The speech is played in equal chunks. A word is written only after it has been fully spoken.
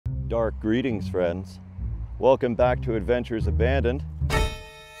Dark greetings, friends. Welcome back to Adventures Abandoned.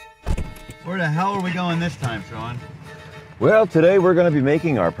 Where the hell are we going this time, Sean? Well, today we're going to be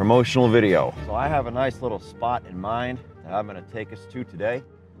making our promotional video. So I have a nice little spot in mind that I'm going to take us to today.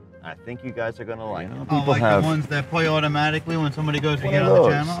 I think you guys are going to like it. People have the ones that play automatically when somebody goes to get on the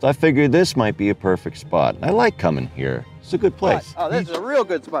channel? I figured this might be a perfect spot. I like coming here. It's a good place. Oh, this is a real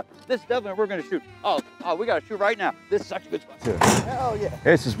good spot. This is definitely we're going to shoot. Oh, we got to shoot right now. This is such a good spot. Hell yeah.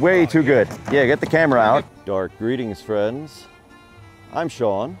 This is way too good. Yeah, get the camera out. Dark greetings, friends. I'm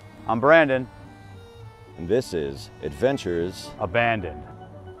Sean. I'm Brandon. And this is Adventures Abandoned.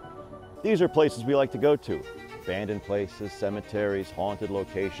 These are places we like to go to. Abandoned places, cemeteries, haunted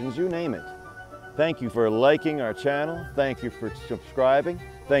locations, you name it. Thank you for liking our channel. Thank you for subscribing.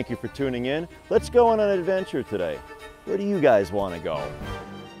 Thank you for tuning in. Let's go on an adventure today. Where do you guys want to go?